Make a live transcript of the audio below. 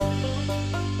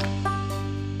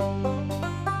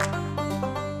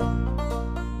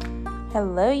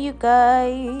Hello, you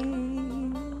guys.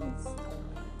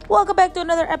 Welcome back to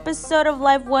another episode of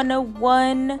Life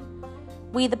 101.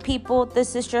 We the people.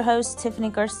 This is your host, Tiffany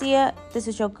Garcia. This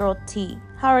is your girl, T.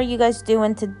 How are you guys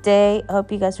doing today? I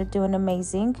hope you guys are doing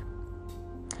amazing.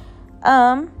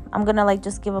 I'm gonna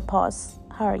just give a pause.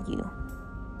 How are you?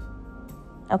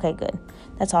 Okay, good.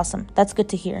 That's awesome. That's good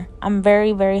to hear. I'm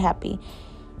very, very happy.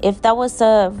 If that was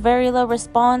a very low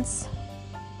response,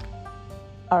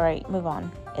 all right, move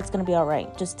on. It's going to be all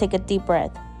right. Just take a deep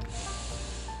breath.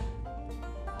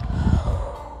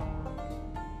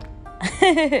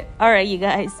 All right, you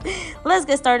guys. Let's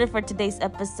get started for today's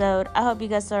episode. I hope you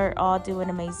guys are all doing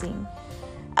amazing.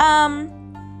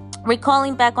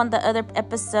 Recalling back on the other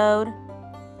episode,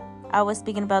 I was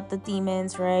speaking about the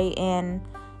demons, right? And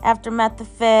aftermath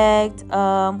effect.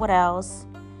 What else?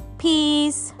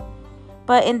 Peace.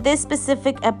 But in this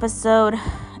specific episode,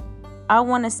 I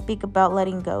want to speak about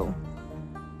letting go.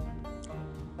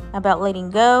 About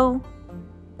letting go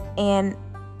and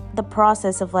the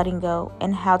process of letting go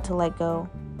and how to let go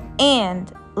and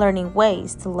learning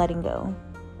ways to letting go.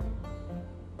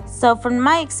 So from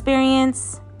my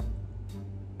experience,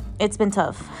 it's been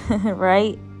tough,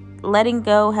 right? Letting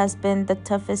go has been the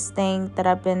toughest thing that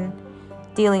I've been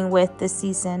dealing with this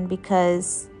season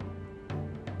because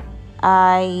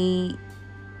I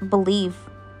believe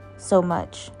so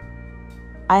much.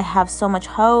 I have so much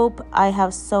hope. I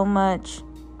have so much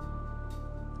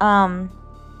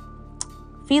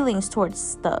feelings towards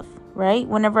stuff, right?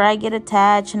 Whenever I get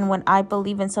attached and when I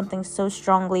believe in something so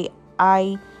strongly,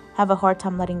 I have a hard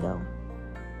time letting go.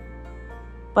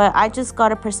 But I just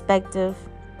got a perspective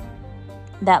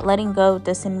that letting go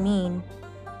doesn't mean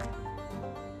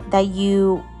that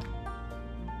you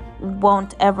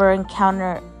won't ever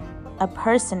encounter a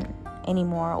person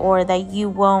anymore, or that you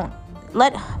won't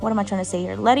what am I trying to say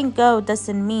here? Letting go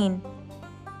doesn't mean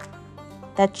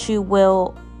that you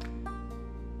will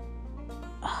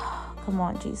come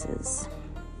on, Jesus.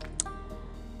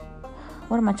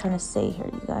 What am I trying to say here,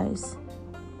 you guys?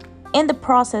 In the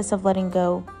process of letting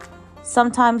go,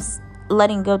 sometimes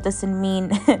letting go doesn't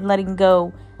mean letting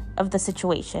go of the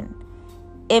situation.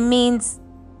 It means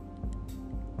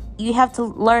you have to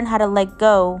learn how to let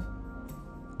go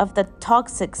of the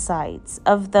toxic sides,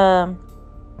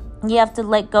 you have to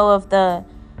let go of the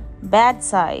bad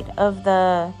side, of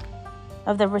the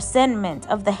resentment,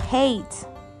 of the hate.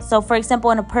 So for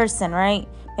example, in a person, right?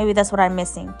 Maybe that's what I'm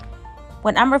missing.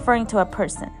 When I'm referring to a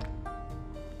person,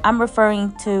 I'm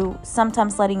referring to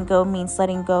sometimes letting go means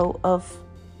letting go of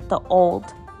the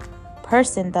old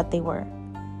person that they were,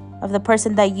 of the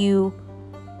person that you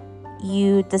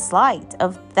disliked,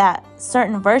 of that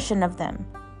certain version of them.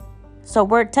 So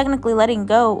we're technically letting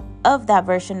go of that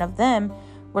version of them.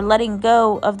 We're letting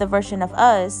go of the version of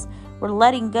us. We're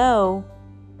letting go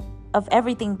of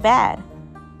everything bad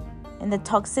and the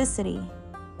toxicity.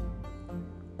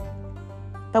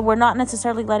 But we're not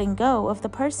necessarily letting go of the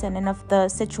person and of the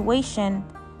situation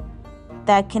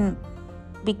that can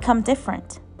become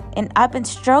different. And I've been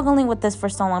struggling with this for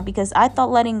so long because I thought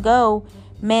letting go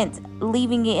meant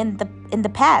leaving it in the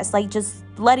past, like just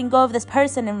letting go of this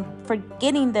person and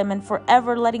forgetting them and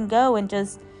forever letting go and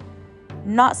just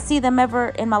not see them ever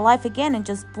in my life again and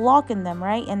just blocking them,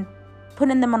 right? And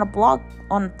putting them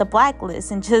on the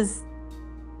blacklist and just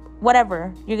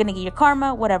whatever, you're gonna get your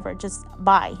karma, whatever, just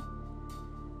bye.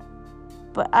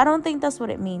 But I don't think that's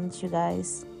what it means, you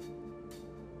guys.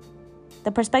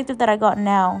 The perspective that I got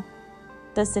now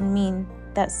doesn't mean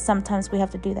that sometimes we have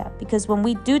to do that, because when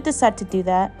we do decide to do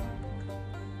that,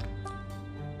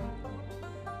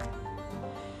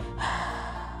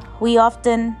 we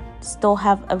often still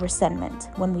have a resentment.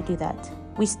 When we do that,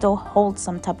 we still hold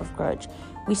some type of grudge.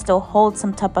 We still hold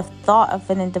some type of thought of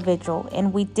an individual,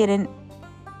 and we didn't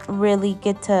really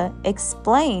get to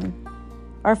explain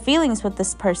our feelings with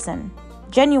this person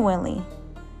genuinely.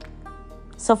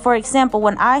 So for example,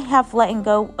 when I have letting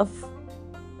go of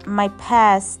my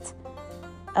past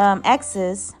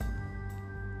exes,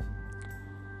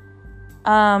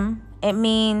 it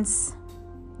means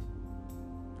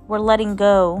we're letting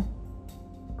go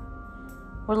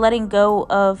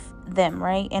of them,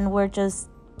 right? And we're just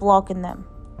blocking them.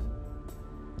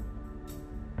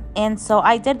 And so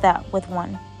I did that with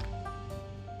one,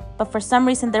 but for some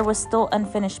reason there was still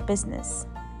unfinished business,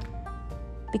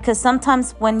 because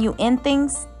sometimes when you end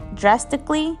things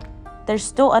drastically, there's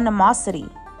still animosity.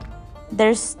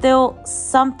 There's still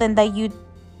something that you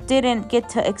didn't get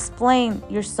to explain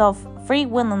yourself free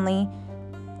willingly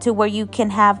to where you can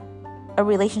have a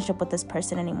relationship with this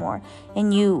person anymore,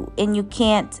 and you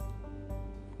can't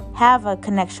have a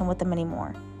connection with them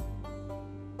anymore.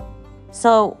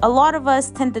 So a lot of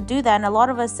us tend to do that, and a lot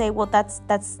of us say, well,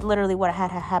 that's literally what had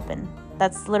to happen.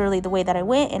 That's literally the way that I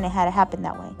went, and it had to happen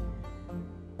that way.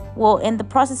 Well, in the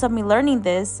process of me learning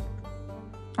this,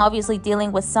 obviously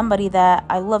dealing with somebody that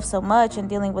I love so much and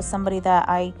dealing with somebody that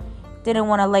I didn't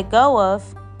want to let go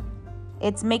of,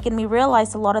 it's making me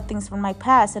realize a lot of things from my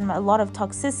past and a lot of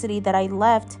toxicity that I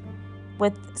left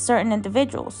with certain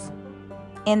individuals,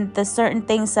 and the certain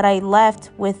things that I left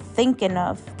with thinking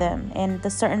of them, and the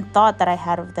certain thought that I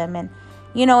had of them, and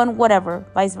and whatever,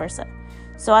 vice versa.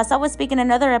 So as I was speaking in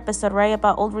another episode, right,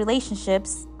 about old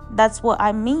relationships, that's what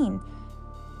I mean.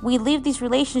 We leave these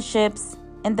relationships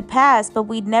in the past, but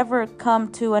we never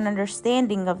come to an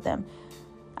understanding of them.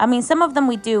 I mean, some of them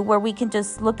we do, where we can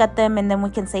just look at them and then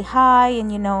we can say hi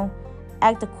and,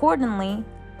 act accordingly.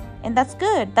 And that's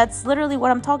good. That's literally what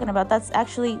I'm talking about. That's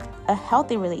actually a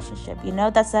healthy relationship,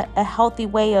 That's a healthy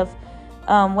way of,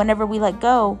 whenever we let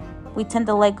go, we tend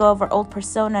to let go of our old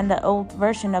persona and the old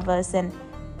version of us. And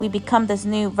we become this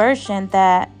new version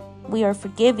that we are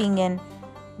forgiving, and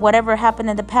whatever happened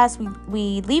in the past,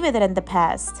 we leave it in the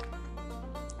past.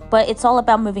 But it's all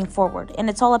about moving forward, and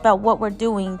it's all about what we're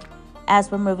doing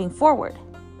as we're moving forward.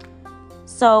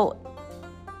 So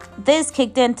this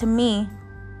kicked into me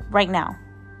right now,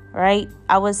 right?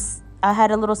 I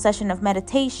had a little session of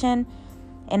meditation,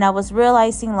 and I was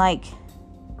realizing, like,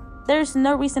 there's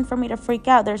no reason for me to freak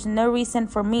out. There's no reason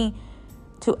for me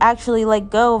to actually let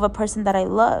go of a person that I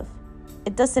love.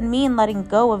 It doesn't mean letting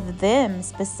go of them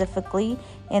specifically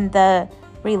in the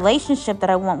relationship that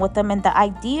I want with them and the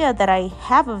idea that I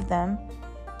have of them.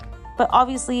 But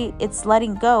obviously, it's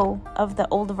letting go of the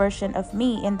old version of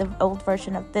me and the old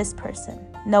version of this person,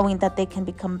 knowing that they can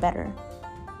become better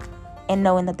and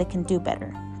knowing that they can do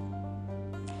better.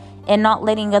 And not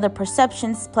letting other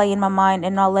perceptions play in my mind,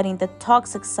 and not letting the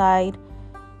toxic side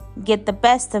get the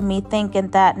best of me, thinking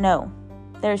that no,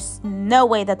 there's no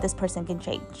way that this person can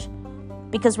change.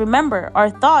 Because remember, our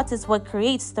thoughts is what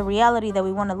creates the reality that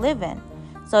we want to live in.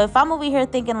 So if I'm over here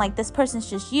thinking like this person's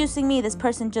just using me, this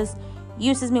person just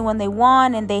uses me when they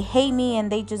want, and they hate me,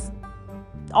 and they just,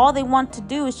 all they want to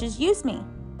do is just use me,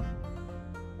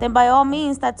 then by all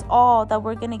means, that's all that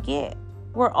we're going to get.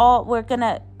 We're going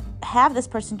to have this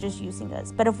person just using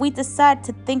us. But if we decide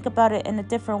to think about it in a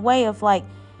different way of like,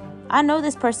 I know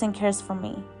this person cares for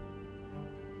me,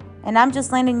 and I'm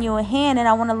just lending you a hand, and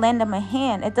I want to lend them a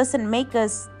hand. It doesn't make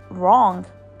us wrong.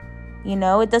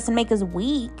 It doesn't make us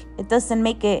weak. It doesn't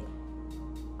make it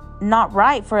not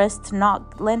right for us to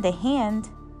not lend a hand.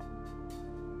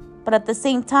 But at the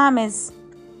same time, it's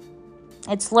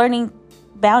learning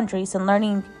boundaries and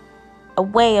learning a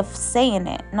way of saying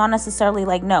it. Not necessarily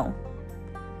like no.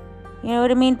 You know what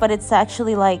I mean? But it's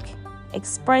actually like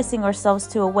expressing ourselves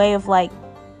to a way of like,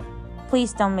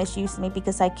 please don't misuse me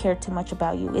because I care too much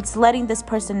about you. It's letting this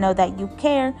person know that you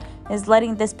care. It's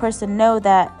letting this person know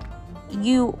that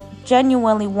you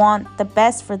genuinely want the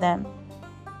best for them.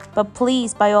 But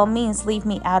please, by all means, leave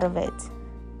me out of it.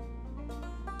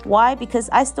 Why? Because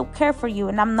I still care for you,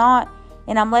 and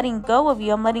I'm letting go of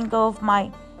you. I'm letting go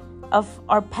of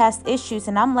our past issues,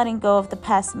 and I'm letting go of the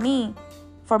past me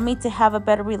for me to have a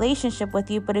better relationship with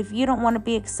you. But if you don't want to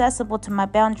be accessible to my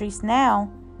boundaries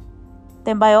now,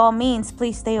 then by all means,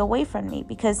 please stay away from me,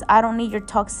 because I don't need your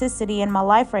toxicity in my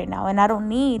life right now, and I don't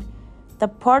need the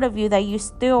part of you that you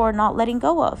still are not letting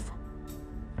go of.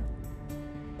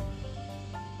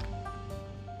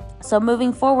 So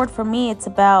moving forward for me, it's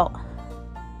about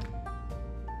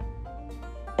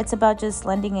just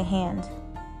lending a hand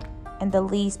in the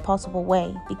least possible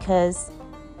way, because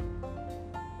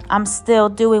I'm still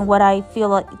doing what I feel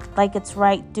like it's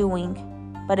right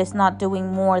doing, but it's not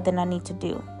doing more than I need to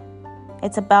do.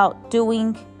 It's about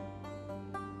doing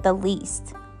the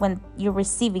least when you're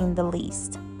receiving the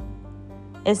least.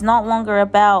 It's not longer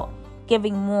about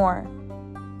giving more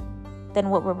than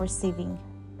what we're receiving.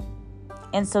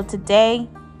 And so today,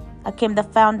 I came to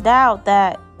find out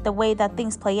that the way that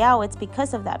things play out, it's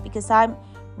because of that. Because I'm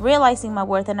realizing my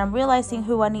worth, and I'm realizing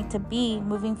who I need to be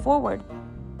moving forward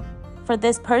for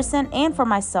this person and for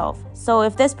myself. So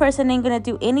if this person ain't going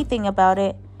to do anything about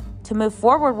it to move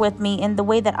forward with me in the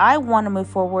way that I want to move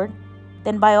forward,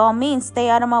 then by all means, stay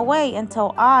out of my way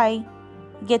until I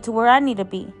get to where I need to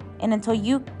be, and until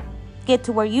you get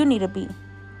to where you need to be.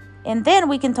 And then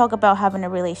we can talk about having a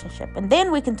relationship, and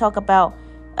then we can talk about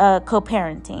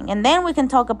co-parenting, and then we can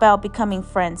talk about becoming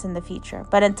friends in the future.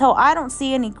 But until I don't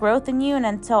see any growth in you, and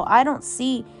until I don't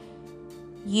see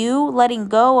you letting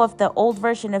go of the old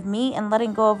version of me and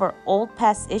letting go of our old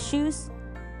past issues,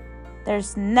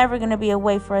 there's never going to be a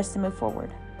way for us to move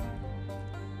forward.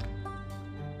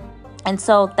 And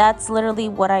so that's literally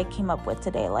what I came up with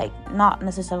today. Like, not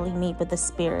necessarily me, but the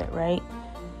spirit, right?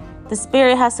 The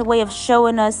spirit has a way of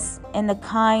showing us in a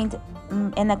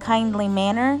kindly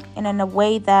manner and in a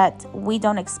way that we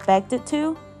don't expect it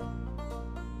to.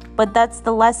 But that's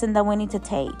the lesson that we need to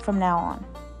take from now on.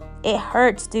 It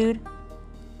hurts, dude.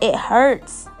 It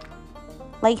hurts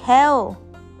like hell.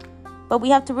 But we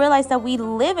have to realize that we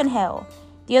live in hell.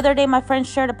 The other day, my friend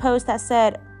shared a post that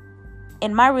said,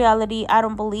 in my reality, I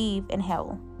don't believe in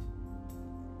hell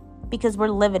because we're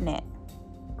living it.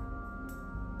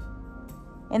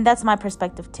 And that's my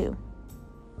perspective too.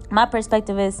 My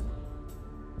perspective is,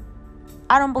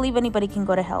 I don't believe anybody can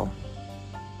go to hell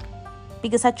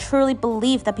because I truly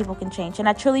believe that people can change. And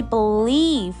I truly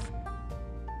believe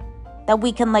that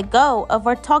we can let go of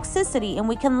our toxicity and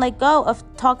we can let go of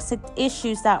toxic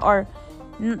issues that are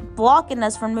blocking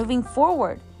us from moving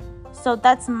forward. So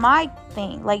that's my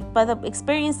thing. Like, by the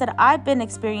experience that I've been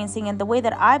experiencing and the way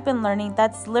that I've been learning,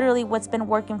 that's literally what's been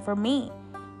working for me.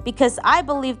 Because I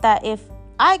believe that if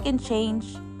I can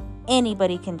change,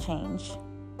 anybody can change.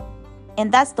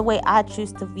 And that's the way I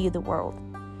choose to view the world.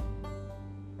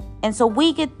 And so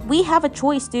we have a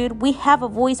choice, dude. We have a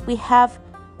voice. We have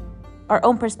our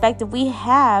own perspective. We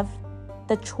have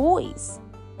the choice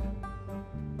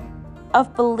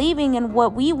of believing in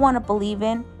what we want to believe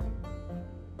in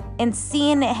and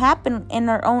seeing it happen in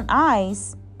our own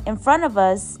eyes in front of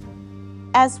us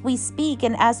as we speak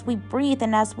and as we breathe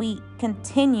and as we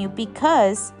continue,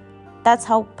 because that's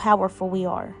how powerful we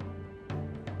are.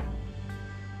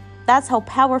 That's how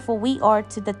powerful we are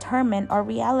to determine our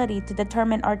reality, to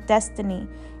determine our destiny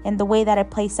and the way that it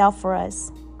plays out for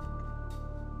us.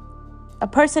 A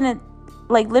person,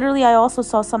 like, literally, I also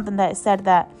saw something that said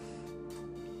that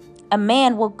a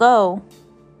man will go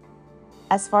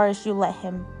as far as you let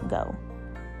him go.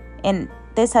 And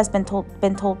this has been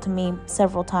told to me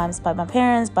several times by my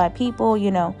parents, by people,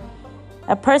 you know.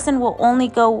 A person will only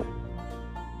go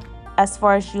as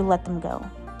far as you let them go.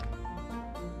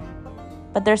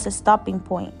 But there's a stopping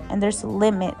point and there's a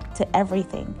limit to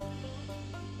everything.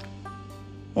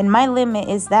 And my limit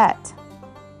is that.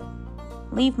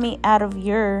 Leave me out of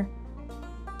your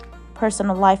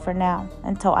personal life for now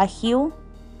until I heal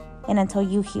and until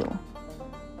you heal.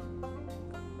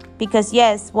 Because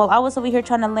yes, while I was over here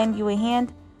trying to lend you a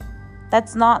hand,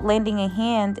 that's not lending a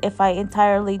hand if I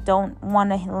entirely don't want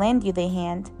to lend you the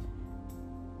hand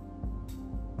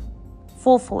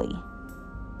fully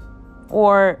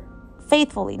or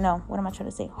faithfully. No, what am I trying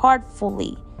to say?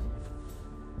 Heartfully.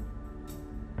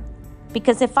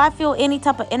 Because if I feel any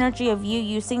type of energy of you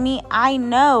using me, I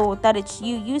know that it's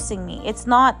you using me. It's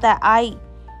not that I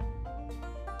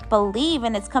believe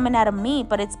and it's coming out of me,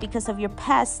 but it's because of your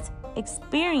past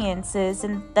experiences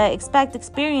and the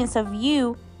experience of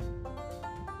you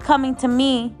coming to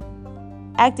me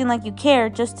acting like you care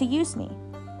just to use me.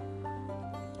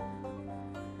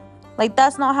 Like,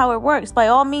 that's not how it works. By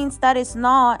all means, that is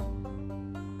not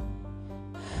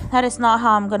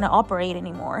how I'm gonna operate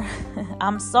anymore.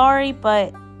 I'm sorry,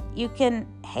 but you can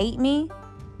hate me,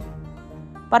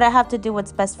 but I have to do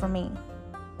what's best for me.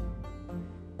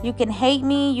 You can hate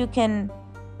me, you can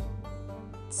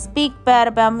speak bad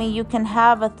about me, you can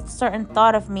have a certain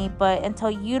thought of me, but until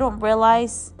you don't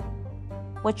realize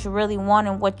what you really want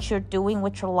and what you're doing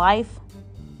with your life,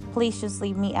 please just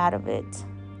leave me out of it.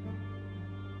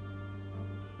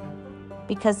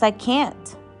 Because I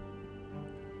can't.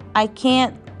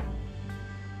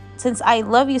 Since I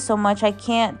love you so much, I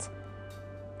can't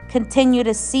continue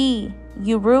to see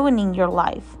you ruining your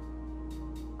life.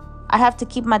 I have to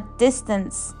keep my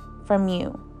distance from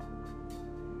you.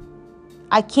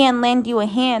 I can't lend you a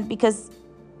hand because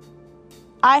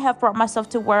I have brought myself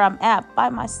to where I'm at by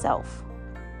myself,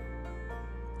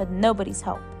 with nobody's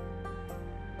help.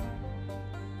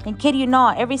 And kid you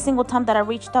not, every single time that I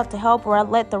reached out to help or I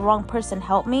let the wrong person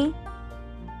help me,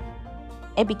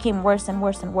 it became worse and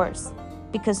worse and worse.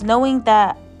 Because knowing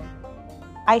that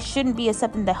I shouldn't be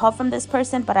accepting the help from this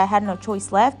person, but I had no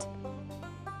choice left,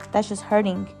 that's just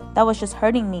hurting. That was just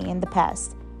hurting me in the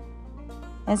past.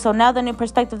 And so now the new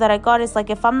perspective that I got is like,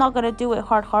 if I'm not going to do it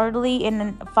heartedly,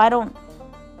 and if I don't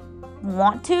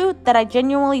want to, that I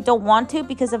genuinely don't want to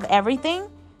because of everything,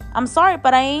 I'm sorry,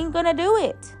 but I ain't going to do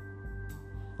it.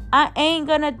 I ain't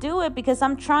going to do it because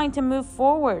I'm trying to move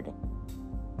forward.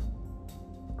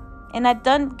 And I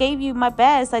done gave you my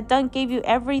best. I done gave you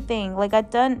everything. Like, I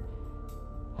done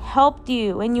helped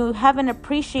you. And you haven't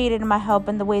appreciated my help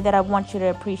in the way that I want you to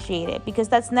appreciate it. Because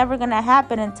that's never going to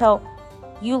happen until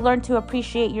you learn to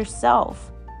appreciate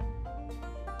yourself.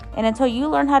 And until you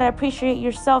learn how to appreciate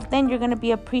yourself, then you're going to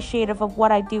be appreciative of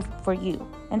what I do for you.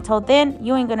 Until then,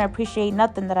 you ain't gonna appreciate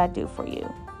nothing that I do for you.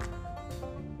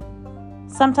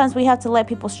 Sometimes we have to let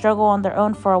people struggle on their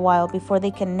own for a while before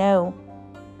they can know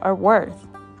our worth.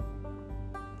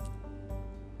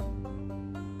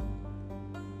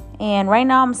 And right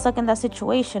now I'm stuck in that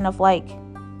situation of like,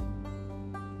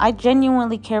 I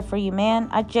genuinely care for you, man.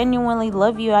 I genuinely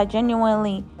love you. I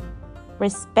genuinely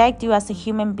respect you as a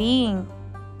human being.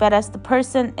 But as the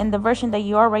person and the version that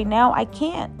you are right now, I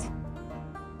can't.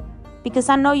 Because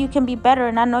I know you can be better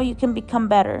and I know you can become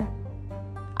better.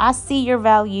 I see your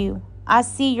value. I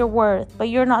see your worth, but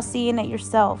you're not seeing it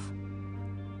yourself.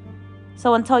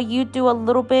 So until you do a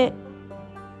little bit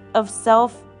of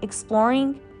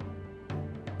self-exploring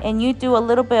and you do a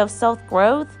little bit of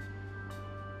self-growth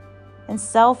and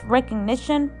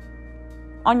self-recognition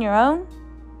on your own,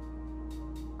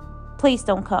 please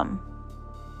don't come.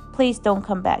 Please don't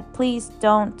come back. Please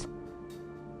don't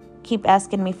keep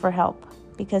asking me for help,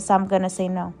 because I'm going to say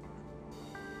no.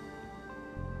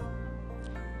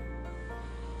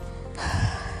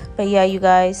 But yeah, you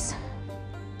guys,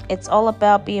 it's all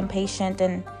about being patient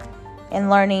and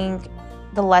learning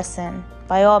the lesson.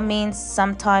 By all means,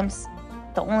 sometimes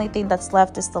the only thing that's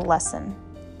left is the lesson.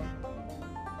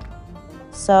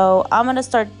 So I'm going to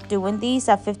start doing these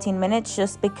at 15 minutes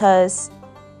just because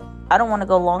I don't want to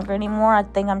go longer anymore. I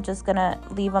think I'm just going to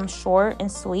leave them short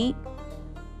and sweet.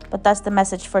 But that's the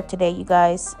message for today, you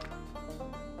guys.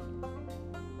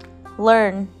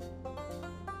 Learn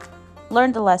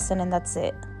the lesson, and that's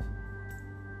it.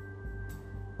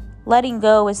 Letting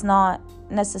go is not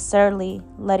necessarily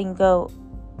letting go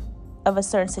of a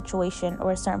certain situation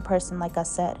or a certain person, like I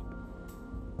said.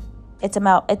 It's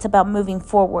about moving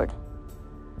forward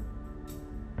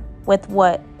with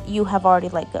what you have already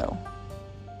let go.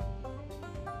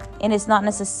 And it's not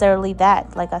necessarily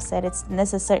that, like I said, it's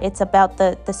about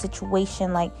the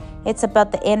situation, like it's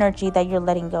about the energy that you're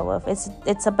letting go of.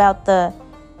 It's about the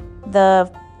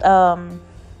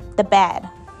bad.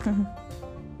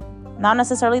 Not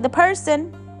necessarily the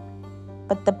person,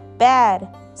 but the bad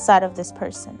side of this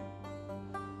person.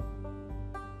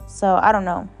 So I don't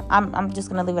know. I'm just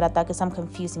gonna leave it at that because I'm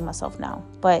confusing myself now.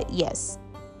 But yes,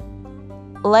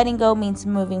 letting go means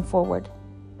moving forward.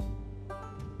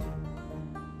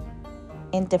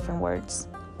 In different words.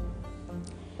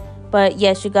 But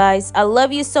yes, you guys, I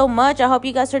love you so much. I hope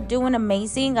you guys are doing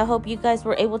amazing. I hope you guys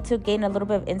were able to gain a little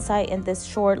bit of insight in this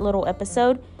short little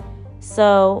episode.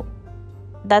 So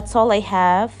that's all I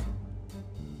have.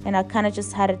 And I kind of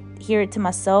just had to hear it to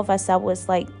myself as I was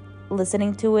like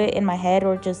listening to it in my head,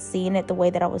 or just seeing it the way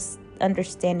that I was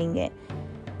understanding it.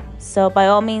 So by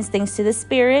all means, thanks to the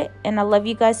Spirit. And I love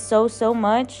you guys so, so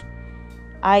much.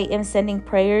 I am sending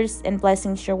prayers and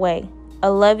blessings your way. I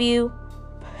love you.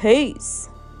 Peace.